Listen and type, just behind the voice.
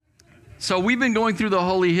So we've been going through the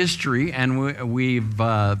Holy History, and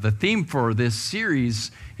the theme for this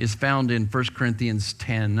series is found in 1 Corinthians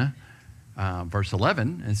 10, verse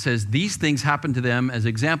 11. It says, "These things happened to them as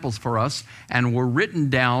examples for us, and were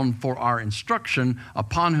written down for our instruction,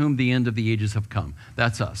 upon whom the end of the ages have come."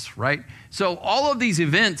 That's us, right? So all of these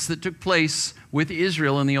events that took place with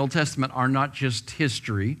Israel in the Old Testament are not just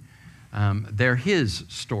history. They're his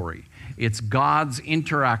story. It's God's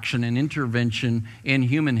interaction and intervention in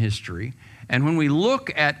human history. And when we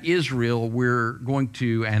look at Israel, we're going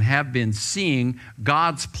to and have been seeing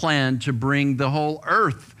God's plan to bring the whole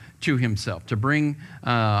earth to himself, to bring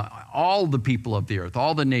all the people of the earth,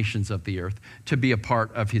 all the nations of the earth, to be a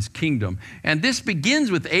part of his kingdom. And this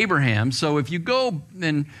begins with Abraham. So if you go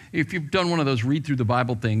and if you've done one of those read through the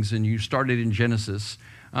Bible things and you started in Genesis,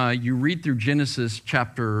 you read through Genesis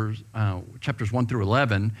chapters 1 through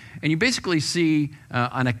 11, and you basically see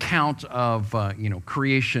an account of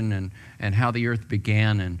creation and how the earth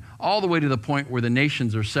began, and all the way to the point where the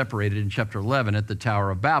nations are separated in chapter 11 at the Tower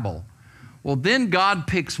of Babel. Well, then God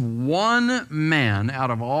picks one man out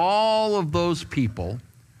of all of those people,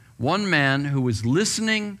 one man who was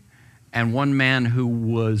listening and one man who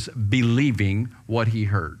was believing what he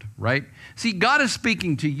heard, right? See, God is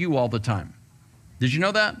speaking to you all the time. Did you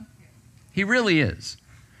know that? He really is.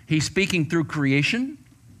 He's speaking through creation.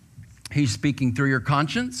 He's speaking through your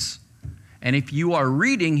conscience. And if you are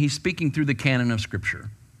reading, he's speaking through the canon of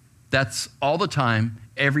Scripture. That's all the time,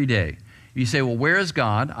 every day. You say, well, where is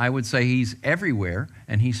God? I would say he's everywhere,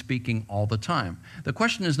 and he's speaking all the time. The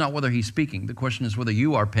question is not whether he's speaking. The question is whether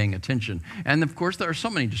you are paying attention. And, of course, there are so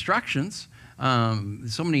many distractions,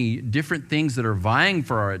 so many different things that are vying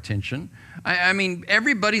for our attention. I mean,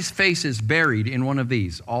 everybody's face is buried in one of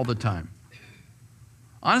these all the time.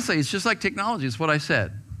 Honestly, it's just like technology. It's what I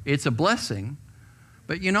said. It's a blessing,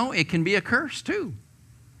 but, it can be a curse, too,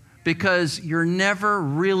 because you're never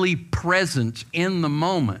really present in the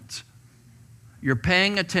moment. You're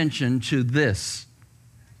paying attention to this,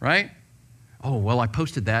 right? Oh, well, I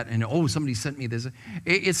posted that, and somebody sent me this.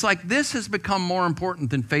 It's like this has become more important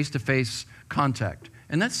than face-to-face contact.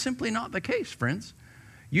 And that's simply not the case, friends.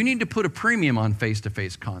 You need to put a premium on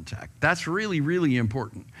face-to-face contact. That's really, really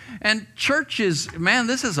important. And churches, man,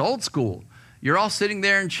 this is old school. You're all sitting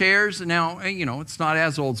there in chairs. Now, it's not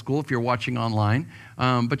as old school if you're watching online,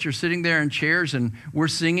 but you're sitting there in chairs and we're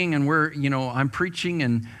singing and I'm preaching,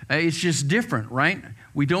 and it's just different, right?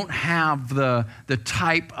 We don't have the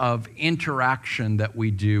type of interaction that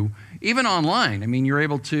we do even online. I mean, you're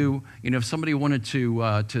able to, if somebody wanted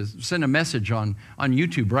to send a message on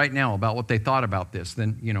YouTube right now about what they thought about this,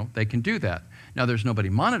 then, they can do that. Now, there's nobody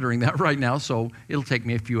monitoring that right now, so it'll take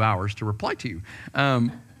me a few hours to reply to you.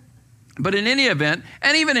 But in any event,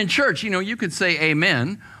 and even in church, you could say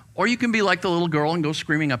amen, or you can be like the little girl and go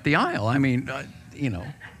screaming up the aisle. I mean,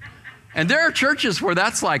 And there are churches where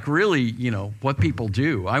that's like really, what people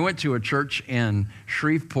do. I went to a church in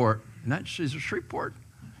Shreveport. Is it Shreveport?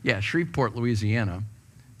 Yeah, Shreveport, Louisiana.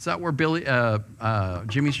 Is that where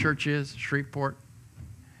Jimmy's church is? Shreveport?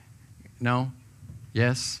 No?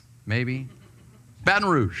 Yes? Maybe? Baton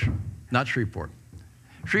Rouge, not Shreveport.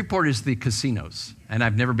 Shreveport is the casinos, and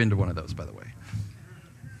I've never been to one of those, by the way.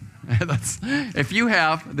 If you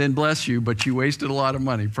have, then bless you, but you wasted a lot of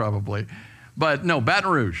money probably. But no,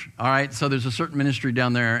 Baton Rouge, all right? So there's a certain ministry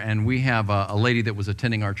down there, and we have a lady that was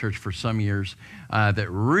attending our church for some years that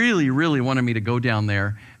really, really wanted me to go down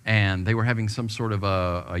there, and they were having some sort of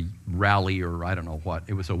a rally or I don't know what.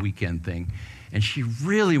 It was a weekend thing. And she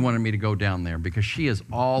really wanted me to go down there because she is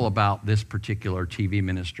all about this particular TV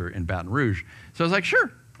minister in Baton Rouge. So I was like, sure,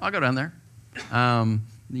 I'll go down there.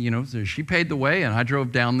 So she paid the way, and I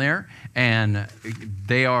drove down there, and I think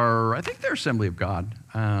they're Assembly of God.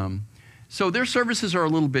 So their services are a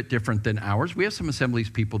little bit different than ours. We have some Assemblies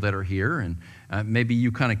people that are here, and maybe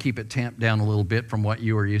you kind of keep it tamped down a little bit from what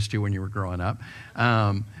you were used to when you were growing up.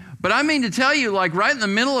 But I mean to tell you, like right in the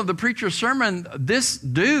middle of the preacher's sermon, this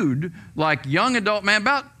dude, like young adult man,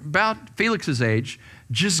 about Felix's age,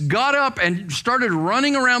 just got up and started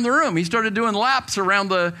running around the room. He started doing laps around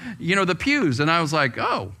the pews. And I was like,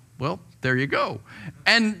 oh, well, there you go.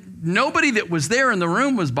 And nobody that was there in the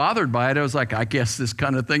room was bothered by it. I was like, I guess this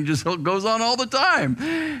kind of thing just goes on all the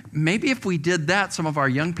time. Maybe if we did that, some of our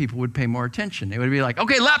young people would pay more attention. They would be like,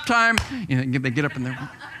 okay, lap time. They get up in there,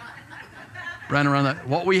 run around that.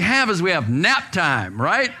 What we have is we have nap time,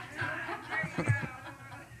 right?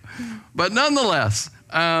 But nonetheless,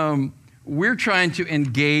 we're trying to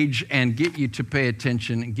engage and get you to pay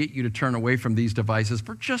attention and get you to turn away from these devices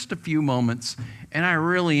for just a few moments. And I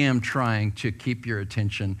really am trying to keep your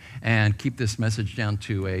attention and keep this message down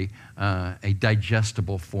to a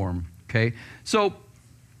digestible form Okay? So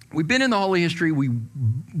we've been in the Holy History.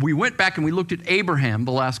 We went back and we looked at Abraham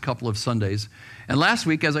the last couple of Sundays. And last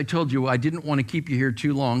week, as I told you, I didn't want to keep you here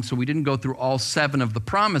too long, so we didn't go through all 7 of the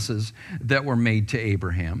promises that were made to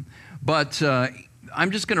Abraham. But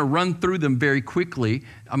I'm just going to run through them very quickly.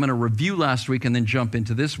 I'm going to review last week and then jump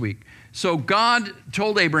into this week. So God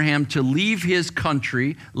told Abraham to leave his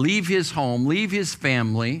country, leave his home, leave his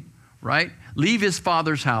family, right? Leave his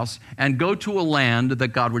father's house and go to a land that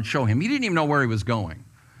God would show him. He didn't even know where he was going.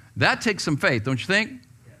 That takes some faith, don't you think?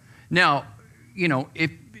 Yes. Now, you know,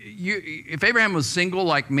 if Abraham was single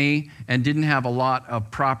like me and didn't have a lot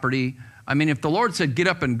of property, I mean, if the Lord said, get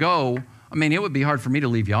up and go, I mean, it would be hard for me to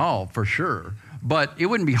leave y'all for sure. But it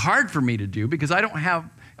wouldn't be hard for me to do because I don't have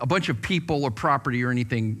a bunch of people or property or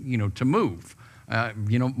anything, you know, to move.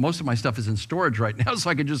 Most of my stuff is in storage right now, so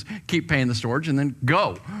I could just keep paying the storage and then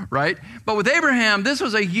go, right? But with Abraham, this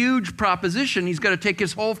was a huge proposition. He's got to take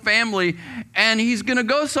his whole family, and he's going to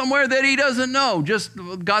go somewhere that he doesn't know.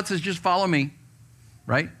 God says, just follow me,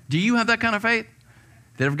 right? Do you have that kind of faith?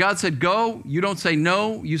 That if God said go, you don't say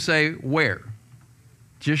no, you say where?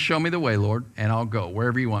 Just show me the way, Lord, and I'll go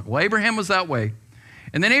wherever you want. Well, Abraham was that way.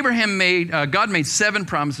 And then God made 7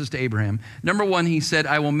 promises to Abraham. Number 1, he said,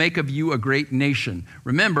 I will make of you a great nation.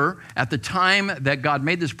 Remember, at the time that God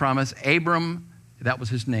made this promise, Abram, that was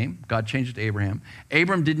his name. God changed it to Abraham.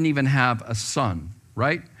 Abram didn't even have a son,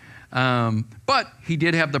 right? But he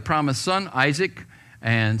did have the promised son, Isaac.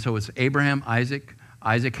 And so it's Abraham, Isaac.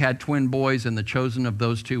 Isaac had twin boys, and the chosen of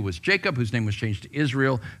those 2 was Jacob, whose name was changed to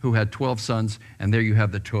Israel, who had 12 sons. And there you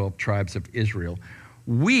have the 12 tribes of Israel.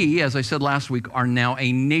 We, as I said last week, are now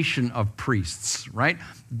a nation of priests, right?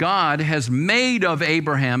 God has made of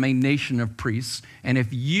Abraham a nation of priests. And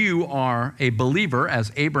if you are a believer,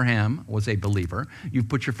 as Abraham was a believer, you've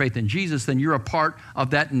put your faith in Jesus, then you're a part of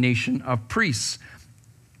that nation of priests.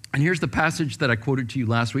 And here's the passage that I quoted to you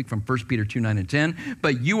last week from 1 Peter 2, 9 and 10.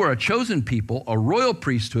 But you are a chosen people, a royal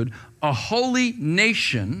priesthood, a holy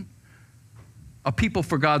nation, a people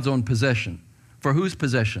for God's own possession. For whose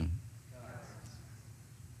possession?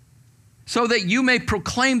 So that you may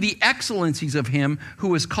proclaim the excellencies of him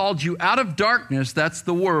who has called you out of darkness, that's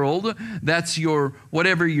the world, that's your,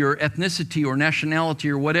 whatever your ethnicity or nationality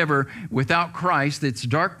or whatever, without Christ, it's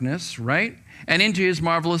darkness, right? And into his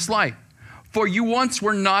marvelous light. For you once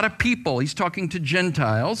were not a people, he's talking to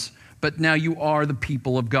Gentiles, but now you are the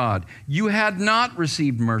people of God. You had not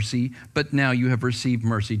received mercy, but now you have received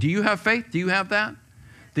mercy. Do you have faith? Do you have that?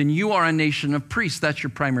 Then you are a nation of priests. That's your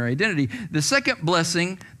primary identity. The second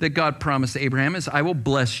blessing that God promised to Abraham is, I will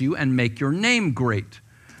bless you and make your name great.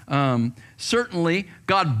 Certainly,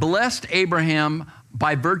 God blessed Abraham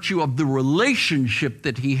by virtue of the relationship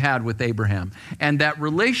that he had with Abraham. And that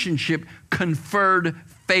relationship conferred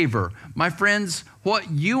favor. My friends,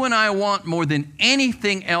 what you and I want more than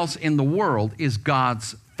anything else in the world is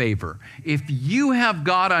God's favor. If you have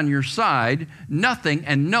God on your side, nothing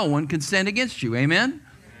and no one can stand against you. Amen?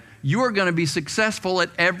 You are going to be successful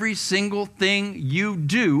at every single thing you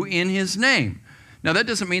do in his name. Now, that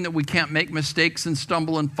doesn't mean that we can't make mistakes and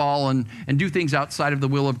stumble and fall and do things outside of the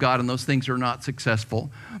will of God, and those things are not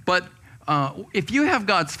successful. But if you have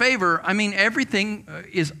God's favor, I mean, everything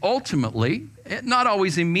is ultimately, not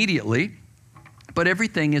always immediately, but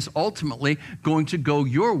everything is ultimately going to go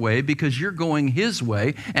your way because you're going his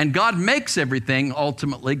way, and God makes everything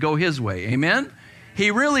ultimately go his way. Amen?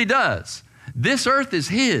 He really does. This earth is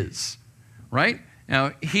his, right?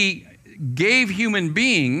 Now, he gave human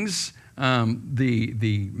beings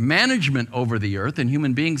the management over the earth, and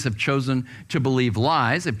human beings have chosen to believe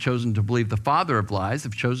lies. They've chosen to believe the father of lies.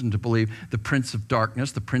 They've chosen to believe the prince of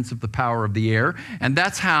darkness, the prince of the power of the air. And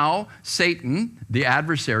that's how Satan, the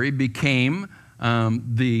adversary, became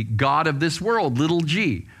the god of this world, little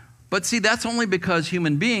g. But see, that's only because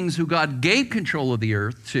human beings who God gave control of the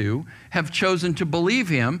earth to have chosen to believe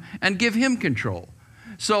him and give him control.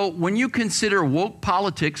 So when you consider woke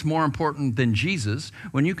politics more important than Jesus,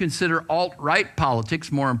 when you consider alt-right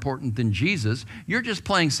politics more important than Jesus, you're just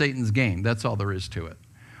playing Satan's game. That's all there is to it.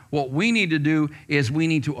 What we need to do is we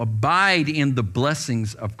need to abide in the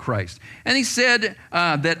blessings of Christ. And he said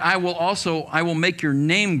that I will make your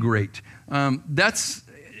name great. That's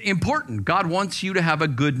important. God wants you to have a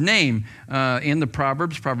good name. In the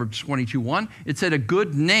Proverbs 22:1, it says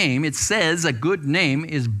a good name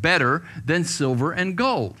is better than silver and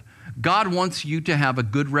gold. God wants you to have a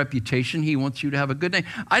good reputation. He wants you to have a good name.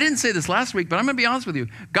 I didn't say this last week, but I'm going to be honest with you.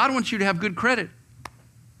 God wants you to have good credit.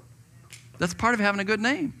 That's part of having a good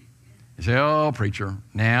name. You say, oh, preacher,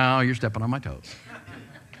 now you're stepping on my toes.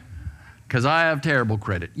 Because I have terrible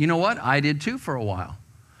credit. You know what? I did too for a while.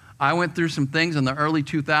 I went through some things in the early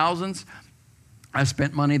 2000s. I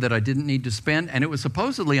spent money that I didn't need to spend, and it was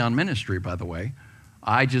supposedly on ministry, by the way.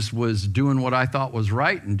 I just was doing what I thought was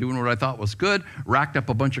right and doing what I thought was good, racked up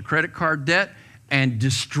a bunch of credit card debt, and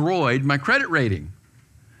destroyed my credit rating.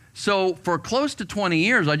 So for close to 20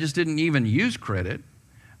 years, I just didn't even use credit.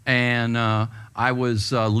 And I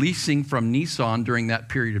was leasing from Nissan during that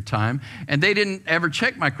period of time. And they didn't ever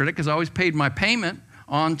check my credit because I always paid my payment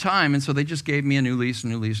on time. And so they just gave me a new lease.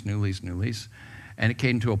 And it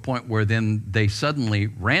came to a point where then they suddenly,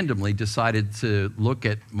 randomly decided to look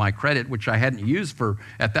at my credit, which I hadn't used for,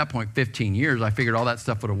 at that point, 15 years. I figured all that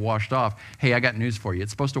stuff would have washed off. Hey, I got news for you.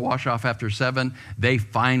 It's supposed to wash off after 7. They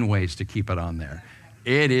find ways to keep it on there.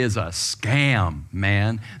 It is a scam,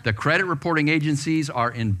 man. The credit reporting agencies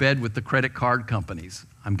are in bed with the credit card companies.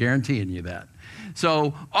 I'm guaranteeing you that.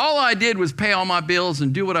 So all I did was pay all my bills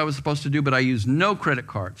and do what I was supposed to do, but I used no credit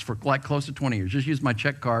cards for like close to 20 years. Just used my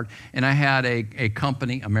check card, and I had a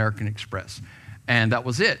company, American Express, and that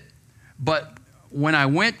was it. But when I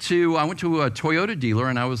went to a Toyota dealer,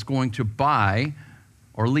 and I was going to buy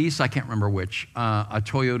or lease, I can't remember which, a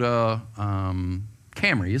Toyota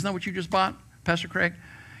Camry. Isn't that what you just bought, Pastor Craig?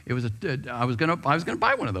 It was I was gonna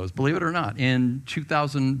buy one of those, believe it or not, in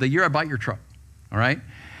 2000, the year I bought your truck. All right?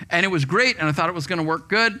 And it was great, and I thought it was going to work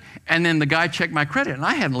good. And then the guy checked my credit, and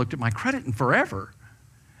I hadn't looked at my credit in forever.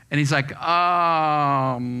 And he's like,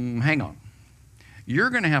 hang on. You're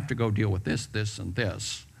going to have to go deal with this, this, and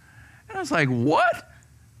this. And I was like, what?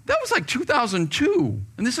 That was like 2002,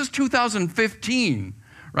 and this is 2015,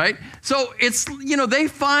 right? So it's, they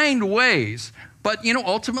find ways. But,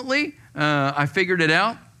 ultimately, I figured it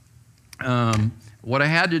out. What I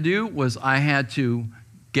had to do was I had to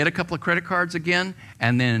get a couple of credit cards again,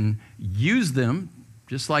 and then use them,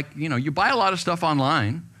 just like, you buy a lot of stuff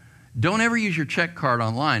online. Don't ever use your check card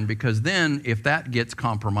online, because then if that gets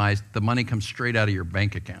compromised, the money comes straight out of your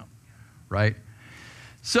bank account, right?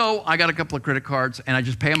 So I got a couple of credit cards, and I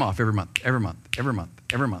just pay them off every month.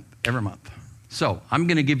 So I'm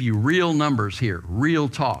going to give you real numbers here, real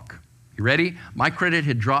talk. You ready? My credit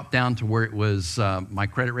had dropped down to where it was, my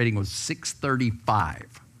credit rating was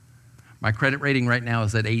 635. My credit rating right now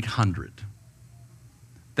is at 800.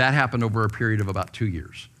 That happened over a period of about 2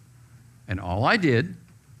 years. And all I did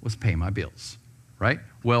was pay my bills, right?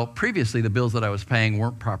 Well, previously, the bills that I was paying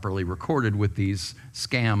weren't properly recorded with these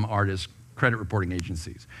scam artist credit reporting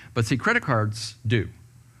agencies. But see, credit cards do.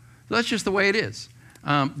 So that's just the way it is.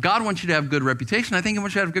 God wants you to have good reputation. I think He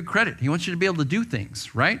wants you to have good credit. He wants you to be able to do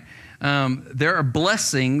things, right? There are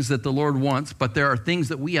blessings that the Lord wants, but there are things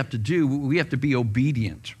that we have to do. We have to be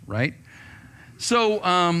obedient, right? So,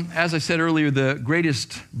 as I said earlier, the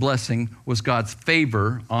greatest blessing was God's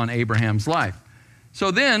favor on Abraham's life. So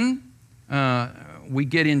then we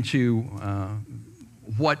get into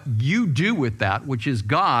what you do with that, which is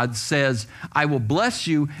God says, I will bless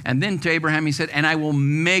you. And then to Abraham, He said, and I will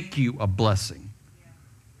make you a blessing,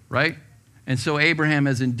 right? And so Abraham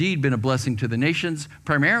has indeed been a blessing to the nations,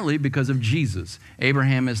 primarily because of Jesus.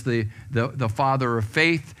 Abraham is the father of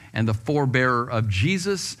faith and the forebearer of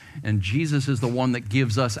Jesus, and Jesus is the one that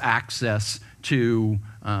gives us access to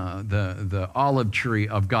the olive tree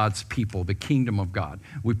of God's people, the kingdom of God.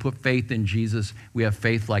 We put faith in Jesus. We have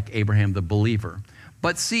faith like Abraham, the believer.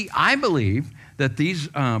 But see, I believe that these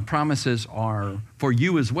promises are for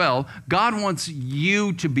you as well. God wants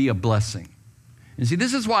you to be a blessing. And see,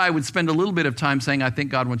 this is why I would spend a little bit of time saying I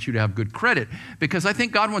think God wants you to have good credit, because I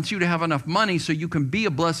think God wants you to have enough money so you can be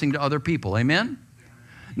a blessing to other people. Amen?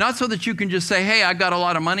 Not so that you can just say, hey, I got a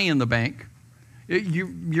lot of money in the bank.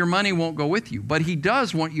 Your money won't go with you, but He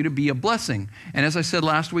does want you to be a blessing. And as I said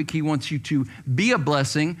last week, He wants you to be a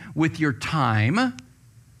blessing with your time,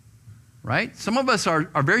 right? Some of us are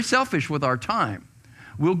very selfish with our time.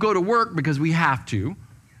 We'll go to work because we have to,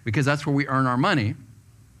 because that's where we earn our money.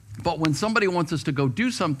 But when somebody wants us to go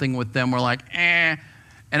do something with them, we're like, eh.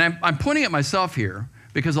 And I'm pointing at myself here,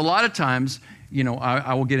 because a lot of times,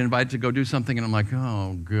 I will get invited to go do something, and I'm like,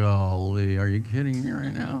 oh, golly, are you kidding me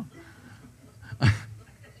right now?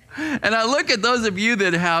 And I look at those of you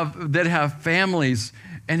that have families,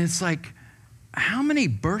 and it's like, how many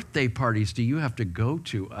birthday parties do you have to go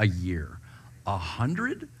to a year?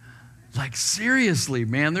 100? Like, seriously,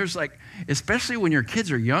 man, there's like, especially when your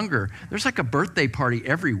kids are younger, there's like a birthday party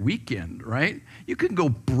every weekend, right? You can go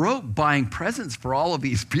broke buying presents for all of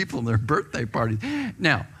these people and their birthday parties.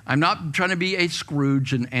 Now, I'm not trying to be a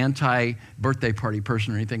Scrooge, an anti-birthday party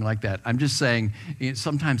person or anything like that. I'm just saying,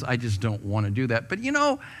 sometimes I just don't want to do that. But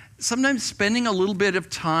sometimes spending a little bit of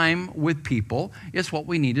time with people is what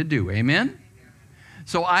we need to do. Amen?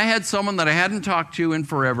 So I had someone that I hadn't talked to in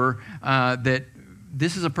forever that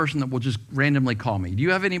this is a person that will just randomly call me. Do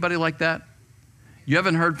you have anybody like that? You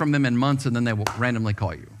haven't heard from them in months, and then they will randomly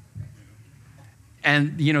call you.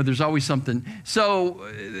 And, there's always something. So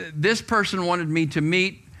this person wanted me to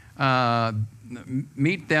meet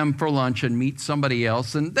them for lunch and meet somebody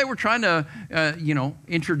else. And they were trying to,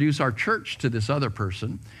 introduce our church to this other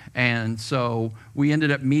person. And so we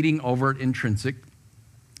ended up meeting over at Intrinsic.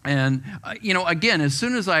 And, again, as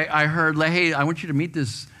soon as I heard, like, hey, I want you to meet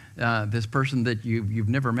this person that you've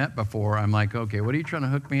never met before, I'm like, okay, what are you trying to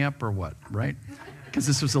hook me up or what, right? Because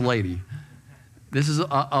this was a lady. This is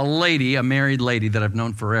a lady, a married lady that I've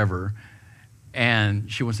known forever.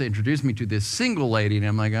 And she wants to introduce me to this single lady. And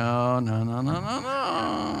I'm like, oh, no.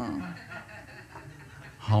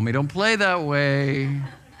 Homie, don't play that way.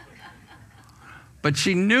 But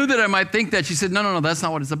she knew that I might think that. She said, no, that's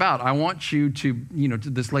not what it's about. I want you to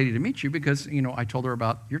this lady to meet you because, I told her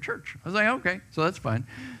about your church. I was like, okay, so that's fine.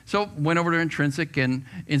 So went over to Intrinsic, and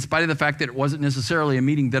in spite of the fact that it wasn't necessarily a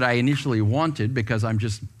meeting that I initially wanted because I'm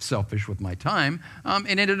just selfish with my time,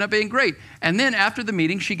 it ended up being great. And then after the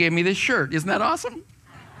meeting, she gave me this shirt. Isn't that awesome?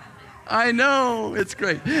 I know, it's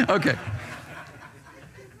great. Okay.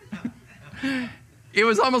 It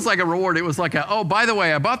was almost like a reward. It was like, oh, by the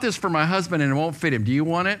way, I bought this for my husband and it won't fit him. Do you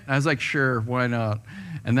want it? I was like, sure, why not?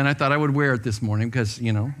 And then I thought I would wear it this morning because,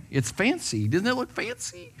 it's fancy. Doesn't it look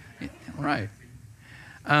fancy? Yeah, right.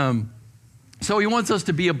 So he wants us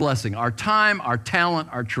to be a blessing. Our time, our talent,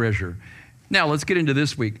 our treasure. Now, let's get into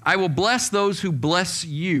this week. I will bless those who bless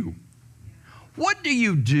you. What do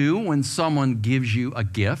you do when someone gives you a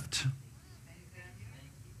gift?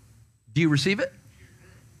 Do you receive it?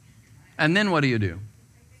 And then what do you do?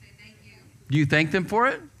 Do you thank them for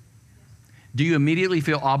it? Do you immediately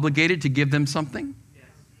feel obligated to give them something?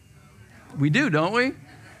 We do, don't we?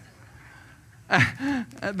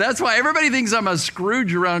 That's why everybody thinks I'm a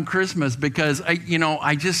Scrooge around Christmas because, I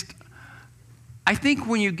think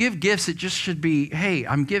when you give gifts, it just should be, hey,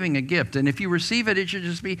 I'm giving a gift. And if you receive it, it should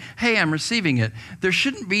just be, hey, I'm receiving it. There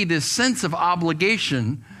shouldn't be this sense of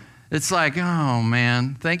obligation. It's like, oh,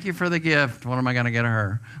 man, thank you for the gift. What am I going to get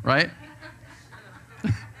her, right?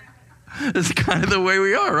 It's kind of the way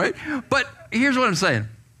we are, right? But here's what I'm saying.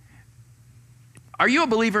 Are you a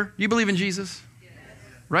believer? Do you believe in Jesus? Yes.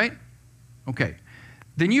 Right? Okay.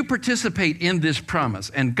 Then you participate in this promise.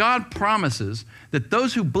 And God promises that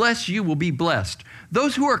those who bless you will be blessed.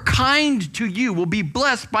 Those who are kind to you will be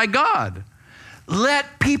blessed by God.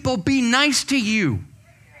 Let people be nice to you. Amen.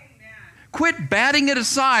 Quit batting it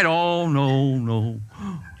aside. Oh, no.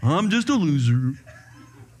 I'm just a loser.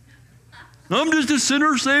 I'm just a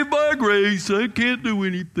sinner saved by grace. I can't do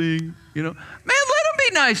anything. Man, let them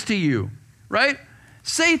be nice to you, right?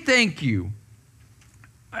 Say thank you.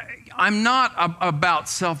 I'm not about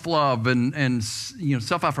self-love and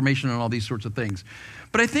self-affirmation and all these sorts of things.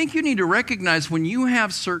 But I think you need to recognize when you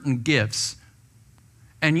have certain gifts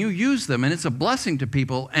and you use them and it's a blessing to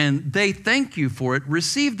people and they thank you for it,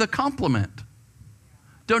 receive the compliment.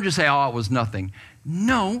 Don't just say, oh, it was nothing.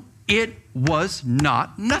 No, it was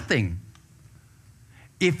not nothing.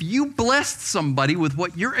 If you blessed somebody with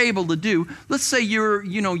what you're able to do, let's say you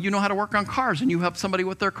know how to work on cars and you help somebody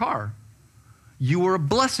with their car. You are a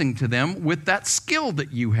blessing to them with that skill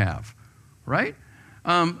that you have, right?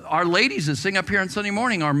 Our ladies that sing up here on Sunday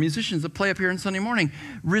morning, our musicians that play up here on Sunday morning,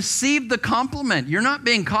 receive the compliment. You're not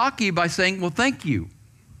being cocky by saying, well, thank you.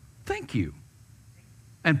 Thank you.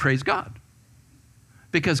 And praise God.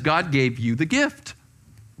 Because God gave you the gift,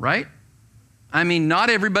 right? I mean, not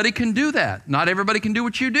everybody can do that. Not everybody can do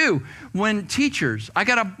what you do. When teachers, I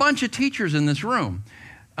got a bunch of teachers in this room.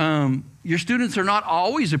 Your students are not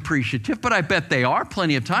always appreciative, but I bet they are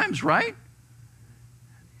plenty of times, right?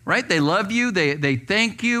 Right? They love you. They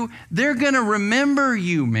thank you. They're going to remember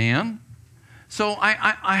you, man. So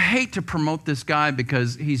I hate to promote this guy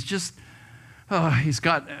because he's just,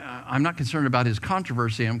 I'm not concerned about his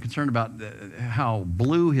controversy. I'm concerned about how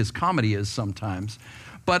blue his comedy is sometimes.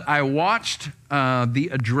 But I watched the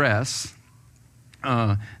address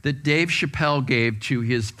that Dave Chappelle gave to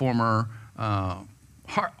his former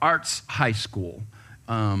arts high school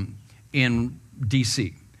in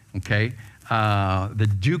D.C., okay?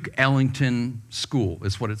 The Duke Ellington School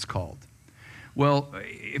is what it's called. Well,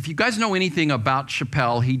 if you guys know anything about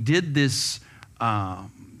Chappelle, he did this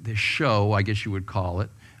show, I guess you would call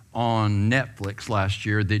it, on Netflix last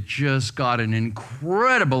year that just got an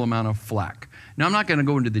incredible amount of flack. Now, I'm not going to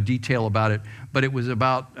go into the detail about it, but it was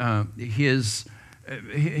about his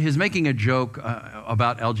making a joke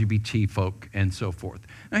about LGBT folk and so forth.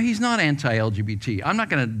 Now, he's not anti-LGBT. I'm not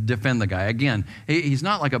going to defend the guy. Again, he's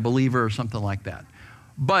not like a believer or something like that.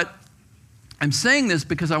 But I'm saying this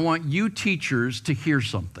because I want you teachers to hear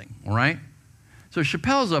something, all right? So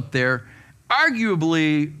Chappelle's up there,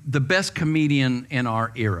 arguably the best comedian in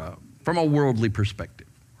our era from a worldly perspective,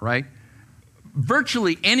 right?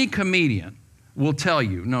 Virtually any comedian will tell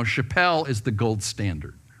you, no, Chappelle is the gold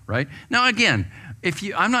standard, right? Now, again,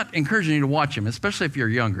 I'm not encouraging you to watch him, especially if you're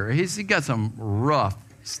younger. He's got some rough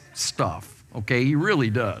stuff, okay? He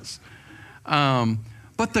really does.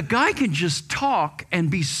 But the guy can just talk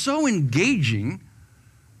and be so engaging.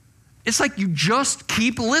 It's like you just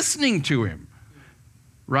keep listening to him,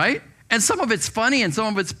 right? And some of it's funny and some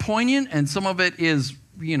of it's poignant and some of it is,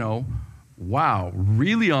 wow,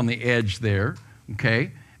 really on the edge there,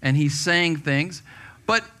 okay? And he's saying things.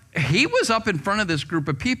 But he was up in front of this group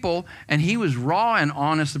of people and he was raw and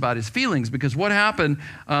honest about his feelings, because what happened,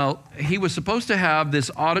 he was supposed to have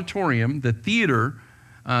this auditorium, the theater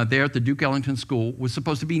there at the Duke Ellington School was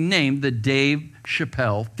supposed to be named the Dave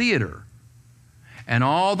Chappelle Theater. And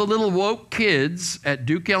all the little woke kids at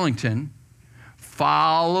Duke Ellington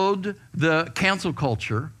followed the cancel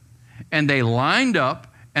culture and they lined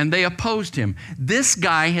up and they opposed him. This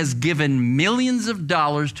guy has given millions of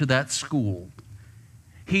dollars to that school.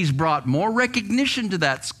 He's brought more recognition to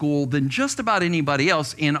that school than just about anybody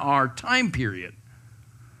else in our time period.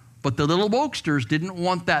 But the little wokesters didn't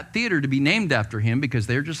want that theater to be named after him because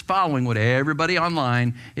they're just following what everybody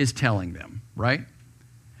online is telling them, right?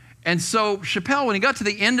 And so Chappelle, when he got to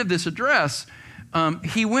the end of this address,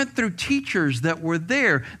 he went through teachers that were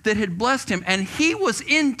there that had blessed him, and he was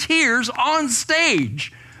in tears on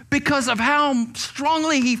stage because of how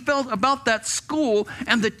strongly he felt about that school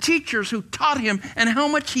and the teachers who taught him and how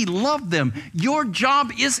much he loved them. Your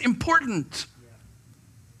job is important.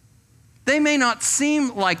 They may not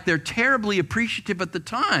seem like they're terribly appreciative at the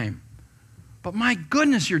time, but my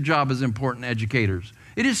goodness, your job is important, educators.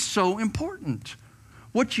 It is so important.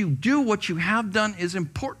 What you do, what you have done is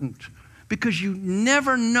important because you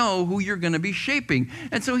never know who you're going to be shaping.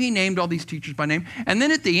 And so he named all these teachers by name. And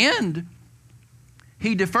then at the end,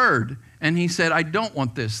 he deferred and he said, I don't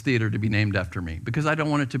want this theater to be named after me because I don't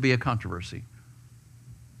want it to be a controversy.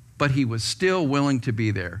 But he was still willing to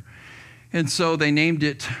be there. And so they named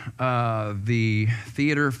it the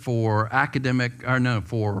Theater for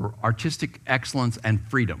Artistic Excellence and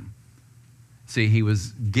Freedom. See, he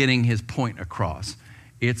was getting his point across.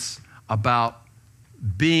 It's about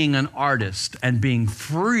being an artist and being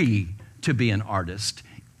free to be an artist.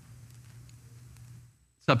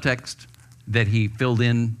 Subtext that he filled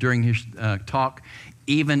in during his talk,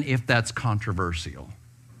 even if that's controversial.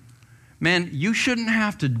 Man, you shouldn't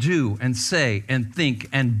have to do and say and think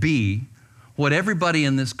and be what everybody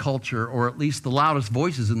in this culture, or at least the loudest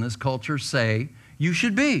voices in this culture, say you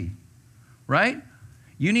should be, right?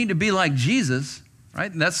 You need to be like Jesus,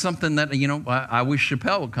 right? And that's something that, I wish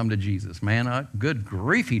Chappelle would come to Jesus. Man, good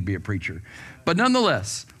grief, he'd be a preacher. But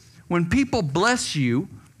nonetheless, when people bless you,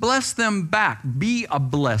 bless them back. Be a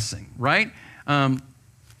blessing, right?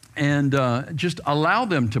 And just allow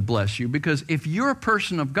them to bless you, because if you're a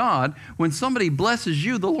person of God, when somebody blesses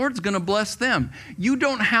you, the Lord's going to bless them. You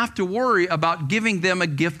don't have to worry about giving them a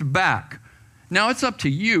gift back. Now, it's up to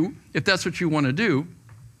you if that's what you want to do,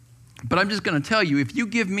 but I'm just going to tell you, if you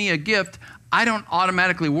give me a gift, I don't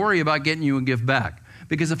automatically worry about getting you a gift back,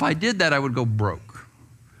 because if I did that, I would go broke.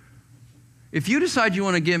 If you decide you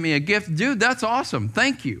want to give me a gift, dude, that's awesome.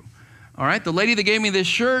 Thank you. All right, the lady that gave me this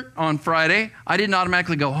shirt on Friday, I didn't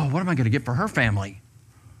automatically go, oh, what am I going to get for her family?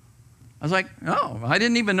 I was like, oh, I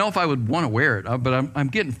didn't even know if I would want to wear it, but I'm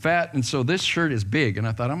getting fat, and so this shirt is big, and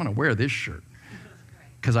I thought, I'm going to wear this shirt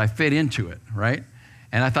because I fit into it, right?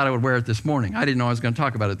 And I thought I would wear it this morning. I didn't know I was going to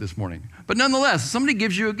talk about it this morning. But nonetheless, if somebody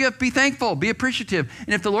gives you a gift, be thankful, be appreciative.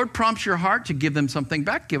 And if the Lord prompts your heart to give them something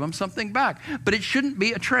back, give them something back. But it shouldn't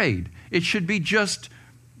be a trade. It should be just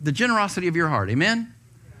the generosity of your heart. Amen?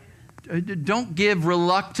 Don't give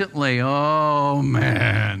reluctantly, oh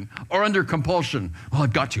man, or under compulsion. Oh,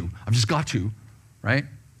 I've got to. I've just got to, right?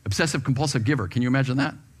 Obsessive compulsive giver. Can you imagine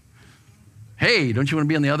that? Hey, don't you want to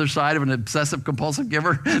be on the other side of an obsessive compulsive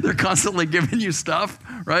giver? They're constantly giving you stuff,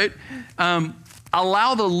 right?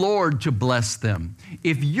 Allow the Lord to bless them.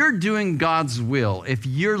 If you're doing God's will, if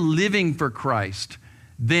you're living for Christ,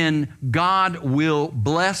 then God will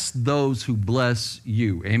bless those who bless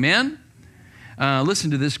you. Amen?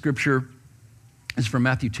 Listen to this scripture. It's from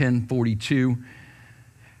Matthew 10:42.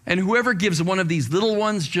 And whoever gives one of these little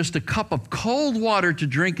ones just a cup of cold water to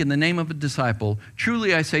drink in the name of a disciple,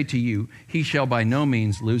 truly I say to you, he shall by no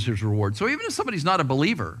means lose his reward. So even if somebody's not a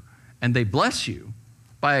believer and they bless you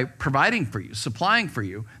by providing for you, supplying for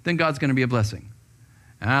you, then God's going to be a blessing.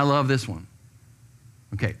 And I love this one.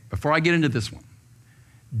 Okay, before I get into this one,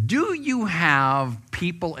 Do you have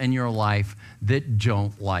people in your life that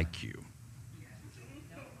don't like you?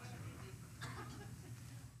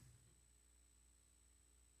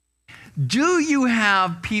 Do you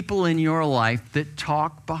have people in your life that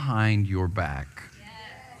talk behind your back?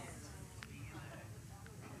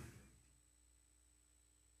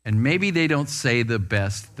 And maybe they don't say the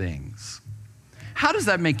best things. How does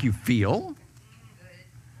that make you feel?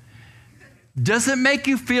 Does it make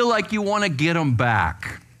you feel like you want to get them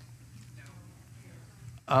back?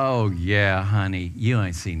 Oh, yeah, honey, you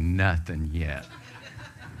ain't seen nothing yet.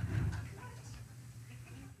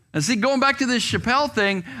 And see, going back to this Chappelle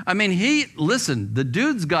thing, I mean, the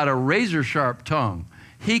dude's got a razor sharp tongue.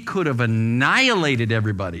 He could have annihilated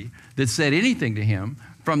everybody that said anything to him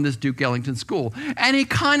from this Duke Ellington school. And he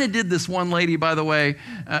kind of did this one lady, by the way.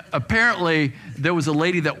 Apparently, there was a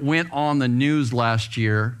lady that went on the news last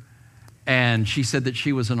year, and she said that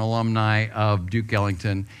she was an alumni of Duke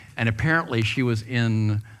Ellington, and apparently she was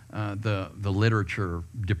in the literature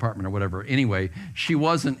department or whatever. Anyway, she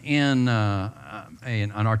wasn't in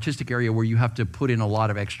an artistic area where you have to put in a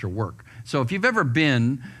lot of extra work. So if you've ever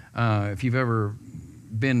been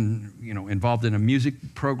involved in a music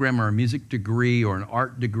program or a music degree or an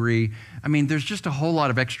art degree, I mean, there's just a whole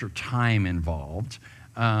lot of extra time involved.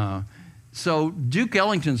 So Duke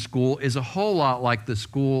Ellington School is a whole lot like the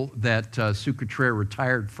school that Sue Cottrell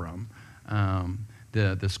retired from,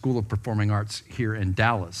 the School of Performing Arts here in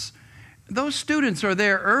Dallas. Those students are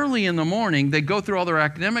there early in the morning. They go through all their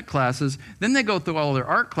academic classes, then they go through all their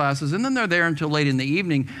art classes, and then they're there until late in the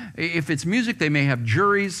evening. If it's music, they may have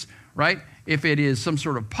juries, right? If it is some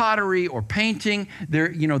sort of pottery or painting, they're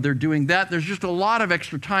doing that. There's just a lot of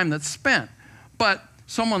extra time that's spent. But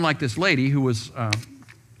someone like this lady who was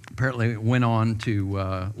apparently went on to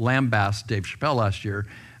lambast Dave Chappelle last year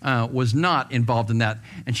was not involved in that.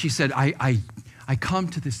 And she said, I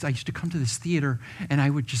used to come to this theater and I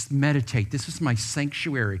would just meditate. This is my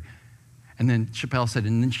sanctuary. And then Chappelle said,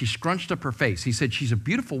 and then she scrunched up her face. He said, she's a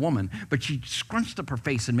beautiful woman, but she scrunched up her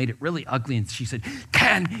face and made it really ugly. And she said,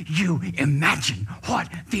 can you imagine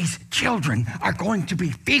what these children are going to be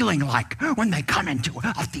feeling like when they come into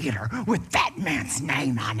a theater with that man's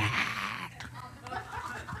name on it?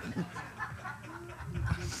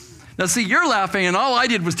 Now, see, you're laughing, and all I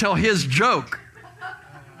did was tell his joke.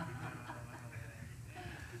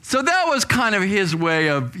 So that was kind of his way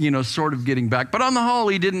of, sort of getting back. But on the whole,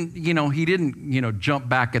 he didn't jump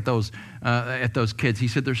back at those kids. He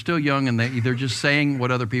said they're still young and they're just saying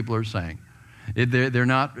what other people are saying. They're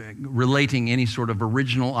not relating any sort of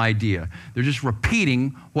original idea. They're just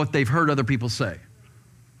repeating what they've heard other people say,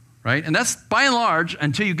 right? And that's, by and large,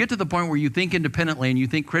 until you get to the point where you think independently and you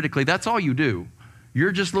think critically, that's all you do.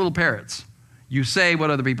 You're just little parrots. You say what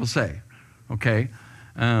other people say, okay?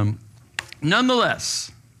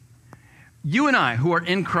 Nonetheless, you and I who are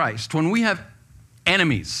in Christ, when we have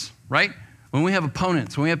enemies, right? When we have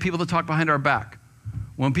opponents, when we have people that talk behind our back,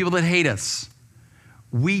 when people that hate us,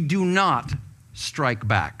 we do not strike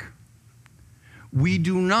back. We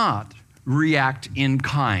do not react in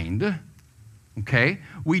kind, okay?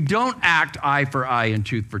 We don't act eye for eye and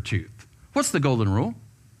tooth for tooth. What's the golden rule?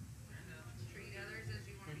 Treat others as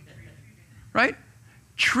you want to be treated. Right?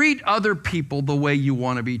 Treat other people the way you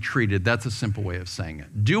want to be treated. That's a simple way of saying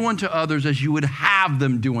it. Do unto others as you would have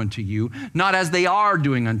them do unto you, not as they are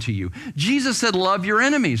doing unto you. Jesus said, love your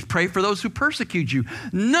enemies. Pray for those who persecute you.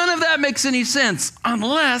 None of that makes any sense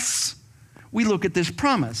unless we look at this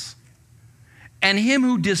promise. And him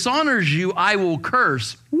who dishonors you, I will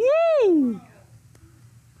curse. Woo!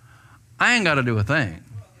 I ain't got to do a thing.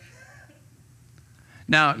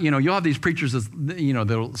 Now, you'll have these preachers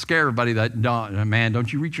that'll scare everybody that, man,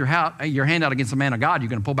 don't you reach your hand out against a man of God, you're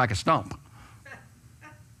going to pull back a stump.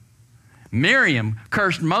 Miriam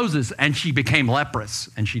cursed Moses and she became leprous.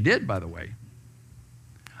 And she did, by the way.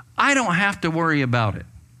 I don't have to worry about it,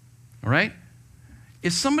 all right?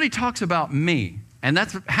 If somebody talks about me, and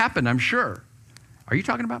that's happened, I'm sure. Are you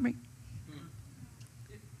talking about me?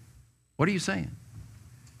 What are you saying?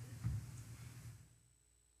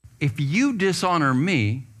 If you dishonor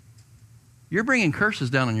me, you're bringing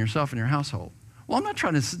curses down on yourself and your household. Well, I'm not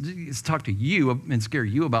trying to talk to you and scare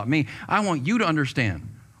you about me. I want you to understand.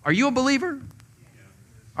 Are you a believer?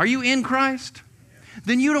 Are you in Christ?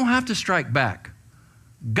 Then you don't have to strike back.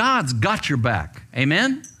 God's got your back.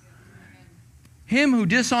 Amen? Him who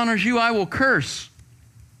dishonors you, I will curse.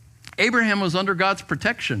 Abraham was under God's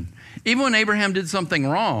protection. Even when Abraham did something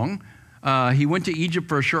wrong, he went to Egypt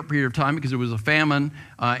for a short period of time because there was a famine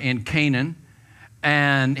in Canaan.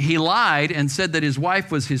 And he lied and said that his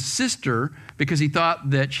wife was his sister because he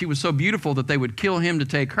thought that she was so beautiful that they would kill him to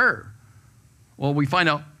take her. Well, we find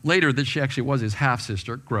out later that she actually was his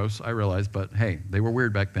half-sister. Gross, I realize, but hey, they were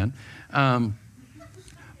weird back then.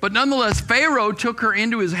 But nonetheless, Pharaoh took her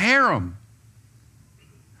into his harem.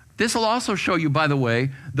 This will also show you, by the way,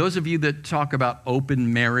 those of you that talk about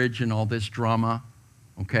open marriage and all this drama,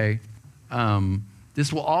 okay?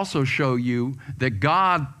 This will also show you that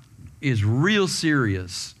God is real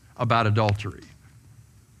serious about adultery.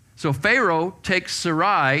 So Pharaoh takes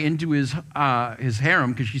Sarai into his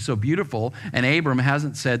harem because she's so beautiful, and Abram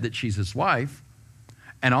hasn't said that she's his wife.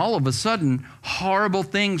 And all of a sudden, horrible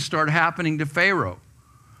things start happening to Pharaoh,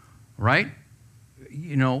 right?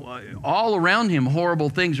 You know, all around him, horrible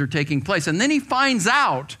things are taking place. And then he finds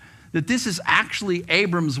out that this is actually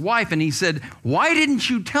Abram's wife. And he said, why didn't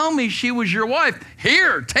you tell me she was your wife?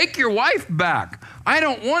 Here, take your wife back. I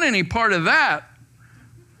don't want any part of that.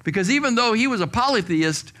 Because even though he was a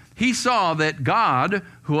polytheist, he saw that God,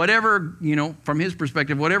 whatever, you know, from his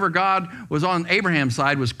perspective, whatever God was on Abraham's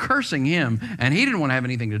side was cursing him, and he didn't want to have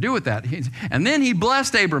anything to do with that. And then he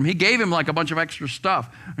blessed Abram. He gave him like a bunch of extra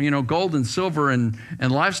stuff, you know, gold and silver and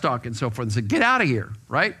livestock and so forth, and said, get out of here,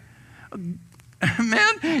 right?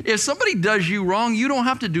 Man, if somebody does you wrong, you don't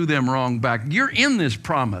have to do them wrong back. You're in this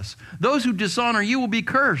promise. Those who dishonor you will be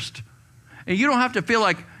cursed. And you don't have to feel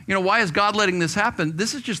like, you know, why is God letting this happen?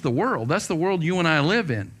 This is just the world. That's the world you and I live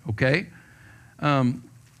in, okay? I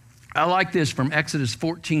like this from Exodus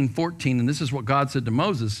 14:14, and this is what God said to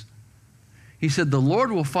Moses. He said, the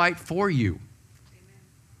Lord will fight for you. Amen.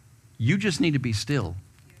 You just need to be still.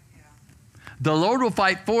 Yeah. The Lord will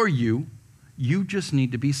fight for you. You just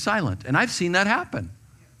need to be silent. And I've seen that happen.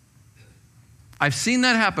 I've seen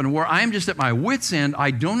that happen where I'm just at my wit's end. I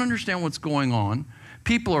don't understand what's going on.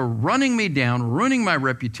 People are running me down, ruining my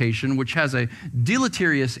reputation, which has a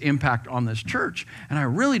deleterious impact on this church, and I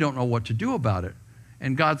really don't know what to do about it.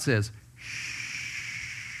 And God says,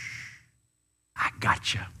 shh, I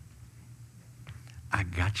got you. I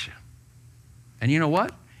got you. And you know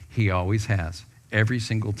what? He always has, every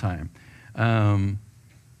single time.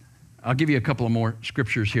 I'll give you a couple of more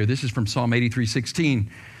scriptures here. This is from Psalm 83:16.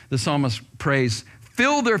 The psalmist prays,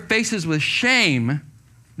 fill their faces with shame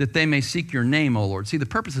that they may seek your name, O Lord. See, the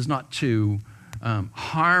purpose is not to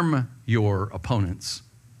harm your opponents,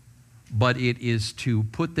 but it is to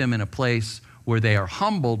put them in a place where they are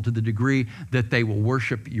humbled to the degree that they will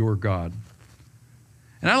worship your God.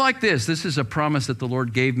 And I like this. This is a promise that the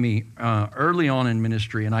Lord gave me early on in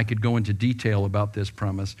ministry, and I could go into detail about this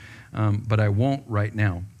promise, but I won't right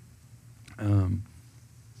now. Let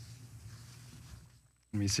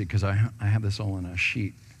me see, because I have this all in a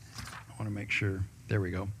sheet. I want to make sure. There we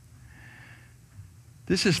go.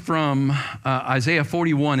 This is from Isaiah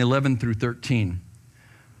 41:11 through 13.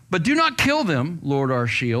 But do not kill them, Lord our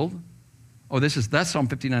shield. Oh, that's Psalm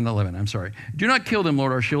 59:11. I'm sorry. Do not kill them,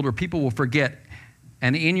 Lord our shield, or people will forget.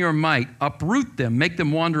 And in your might, uproot them, make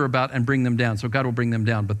them wander about, and bring them down. So God will bring them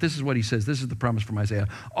down. But this is what he says. This is the promise from Isaiah.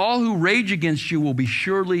 All who rage against you will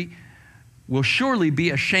surely be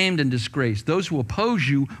ashamed and disgraced. Those who oppose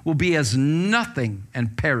you will be as nothing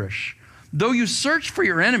and perish. Though you search for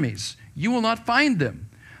your enemies, you will not find them.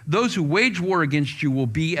 Those who wage war against you will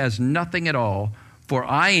be as nothing at all. For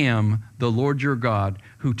I am the Lord your God,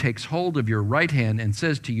 who takes hold of your right hand and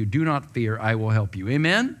says to you, do not fear, I will help you.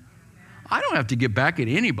 Amen? I don't have to get back at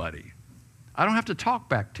anybody. I don't have to talk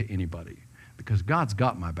back to anybody because God's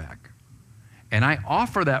got my back. And I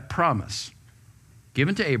offer that promise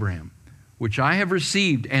given to Abraham, which I have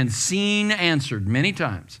received and seen answered many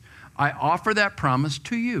times. I offer that promise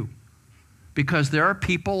to you because there are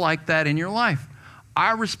people like that in your life.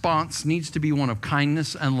 Our response needs to be one of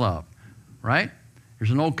kindness and love, right?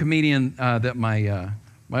 There's an old comedian that my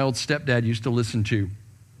old stepdad used to listen to.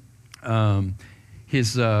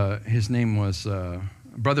 His name was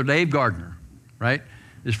Brother Dave Gardner, right?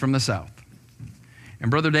 He's from the South.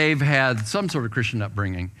 And Brother Dave had some sort of Christian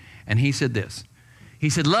upbringing, and he said this. He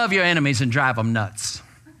said, love your enemies and drive them nuts.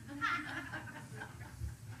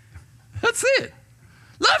 That's it.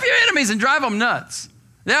 Love your enemies and drive them nuts.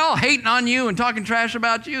 They're all hating on you and talking trash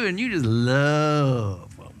about you, and you just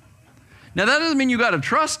love them. Now, that doesn't mean you got to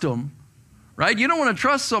trust them, right? You don't want to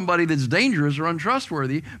trust somebody that's dangerous or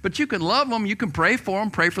untrustworthy, but you can love them. You can pray for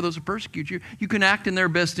them, pray for those who persecute you. You can act in their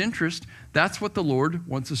best interest. That's what the Lord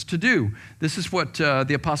wants us to do. This is what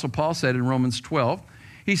the Apostle Paul said in Romans 12.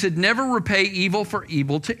 He said, never repay evil for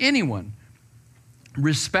evil to anyone.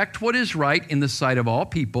 Respect what is right in the sight of all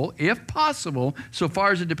people. If possible, so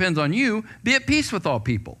far as it depends on you, be at peace with all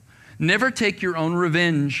people. Never take your own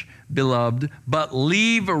revenge, beloved, but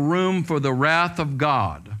leave a room for the wrath of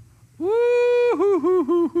God.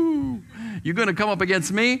 Woo-hoo-hoo-hoo-hoo. You're going to come up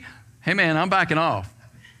against me? Hey, man, I'm backing off.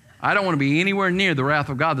 I don't want to be anywhere near the wrath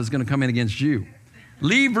of God that's going to come in against you.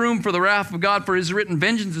 Leave room for the wrath of God, for it is written,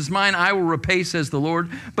 vengeance is mine, I will repay, says the Lord.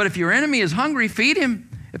 But if your enemy is hungry, feed him.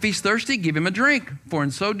 If he's thirsty, give him a drink, for in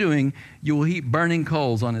so doing, you will heap burning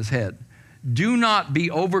coals on his head. Do not be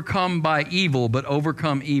overcome by evil, but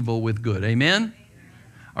overcome evil with good. Amen?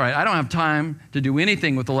 All right, I don't have time to do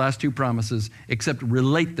anything with the last two promises except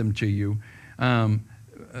relate them to you.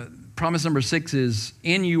 Promise number 6 is,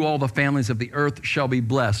 in you all the families of the earth shall be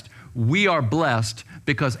blessed. We are blessed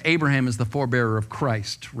because Abraham is the forebearer of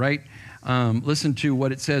Christ, right? Listen to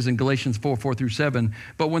what it says in Galatians 4:4-7.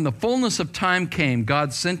 But when the fullness of time came,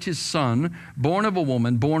 God sent his son, born of a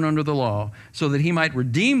woman, born under the law, so that he might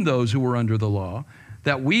redeem those who were under the law,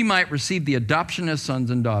 that we might receive the adoption as sons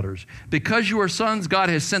and daughters. Because you are sons, God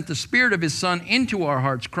has sent the Spirit of his Son into our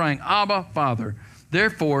hearts, crying, Abba, Father.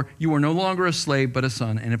 Therefore, you are no longer a slave, but a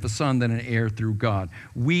son, and if a son, then an heir through God.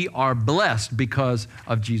 We are blessed because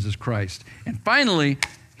of Jesus Christ. And finally,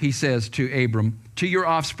 he says to Abram, to your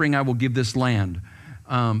offspring I will give this land.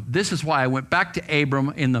 This is why I went back to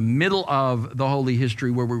Abram in the middle of the holy history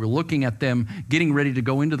where we were looking at them getting ready to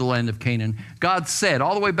go into the land of Canaan. God said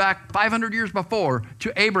all the way back 500 years before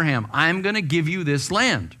to Abraham, I'm going to give you this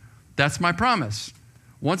land. That's my promise.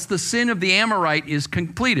 Once the sin of the Amorite is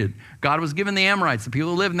completed, God was giving the Amorites, the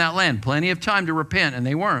people who live in that land, plenty of time to repent, and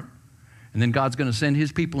they weren't. And then God's going to send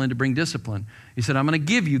his people in to bring discipline. He said, I'm going to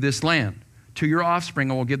give you this land. To your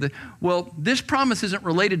offspring I will give this. Well, this promise isn't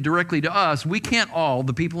related directly to us. We can't all,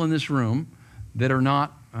 the people in this room that are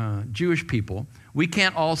not Jewish people, we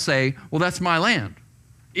can't all say, well, that's my land.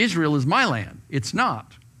 Israel is my land. It's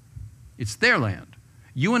not. It's their land.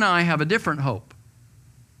 You and I have a different hope.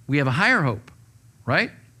 We have a higher hope,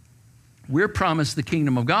 right? We're promised the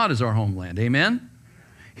kingdom of God as our homeland. Amen?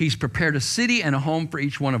 He's prepared a city and a home for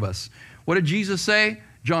each one of us. What did Jesus say?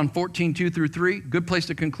 John 14:2-3. Good place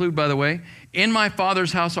to conclude, by the way. In my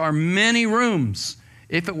Father's house are many rooms.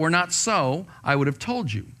 If it were not so, I would have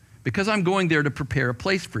told you, because I'm going there to prepare a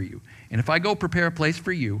place for you. And if I go prepare a place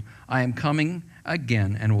for you, I am coming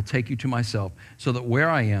again and will take you to myself, so that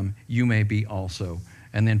where I am, you may be also.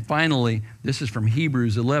 And then finally, this is from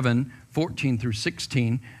Hebrews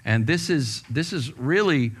 11:14-16. And this is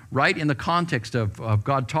really right in the context of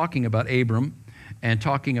God talking about Abram and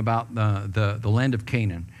talking about the land of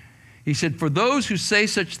Canaan. He said, for those who say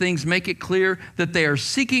such things make it clear that they are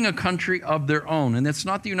seeking a country of their own. And that's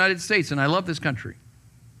not the United States, and I love this country.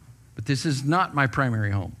 But this is not my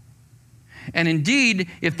primary home. And indeed,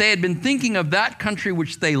 if they had been thinking of that country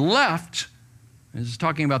which they left, this is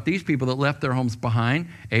talking about these people that left their homes behind.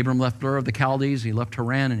 Abram left Ur of the Chaldees, he left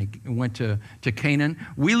Haran, and he went to Canaan.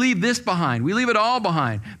 We leave this behind. We leave it all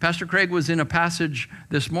behind. Pastor Craig was in a passage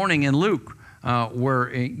this morning in Luke where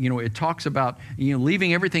it talks about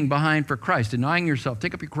leaving everything behind for Christ, denying yourself,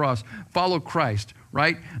 take up your cross, follow Christ,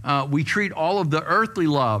 right? We treat all of the earthly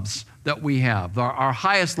loves that we have, our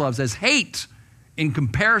highest loves, as hate in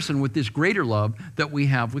comparison with this greater love that we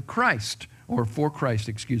have with Christ, or for Christ,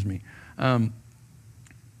 excuse me.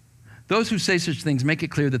 Those who say such things make it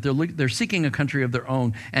clear that they're seeking a country of their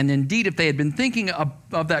own. And indeed, if they had been thinking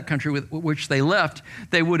of that country with which they left,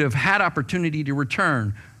 they would have had opportunity to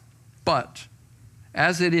return. But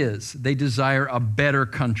as it is, they desire a better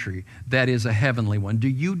country, that is a heavenly one. Do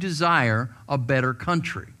you desire a better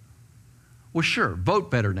country? Well, sure,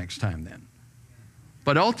 vote better next time then.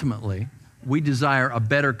 But ultimately, we desire a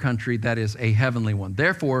better country, that is a heavenly one.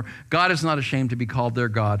 Therefore, God is not ashamed to be called their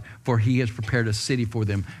God, for he has prepared a city for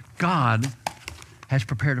them. God has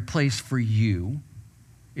prepared a place for you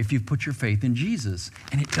if you've put your faith in Jesus.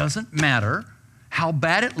 And it doesn't matter how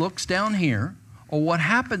bad it looks down here or what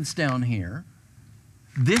happens down here.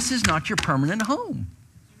 This is not your permanent home.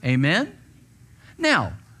 Amen?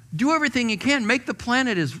 Now, do everything you can. Make the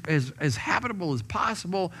planet as habitable as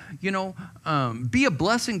possible. Be a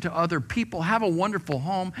blessing to other people. Have a wonderful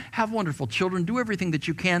home. Have wonderful children. Do everything that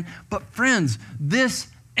you can. But friends, this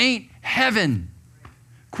ain't heaven.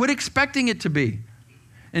 Quit expecting it to be.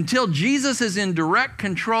 Until Jesus is in direct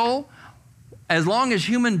control, as long as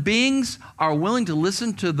human beings are willing to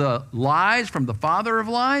listen to the lies from the father of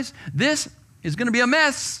lies, this is going to be a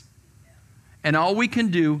mess. And all we can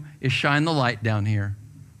do is shine the light down here.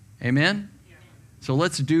 Amen? So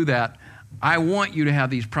let's do that. I want you to have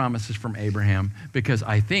these promises from Abraham because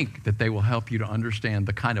I think that they will help you to understand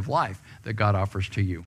the kind of life that God offers to you.